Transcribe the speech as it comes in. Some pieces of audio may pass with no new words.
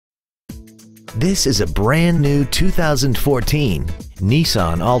This is a brand new 2014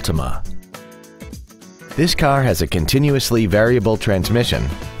 Nissan Altima. This car has a continuously variable transmission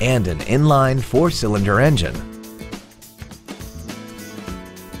and an inline 4-cylinder engine.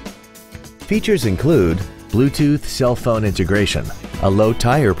 Features include Bluetooth cell phone integration, a low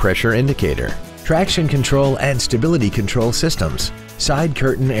tire pressure indicator, traction control and stability control systems, side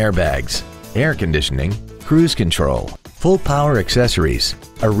curtain airbags, air conditioning, cruise control, full power accessories,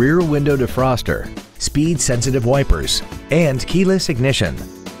 a rear window defroster, speed-sensitive wipers, and keyless ignition.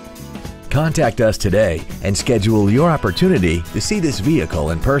 Contact us today and schedule your opportunity to see this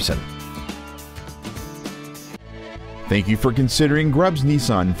vehicle in person. Thank you for considering Grubbs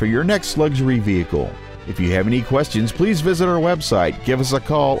Nissan for your next luxury vehicle. If you have any questions, please visit our website, give us a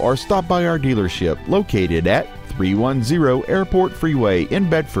call, or stop by our dealership located at 310 Airport Freeway in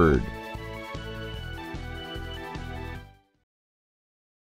Bedford.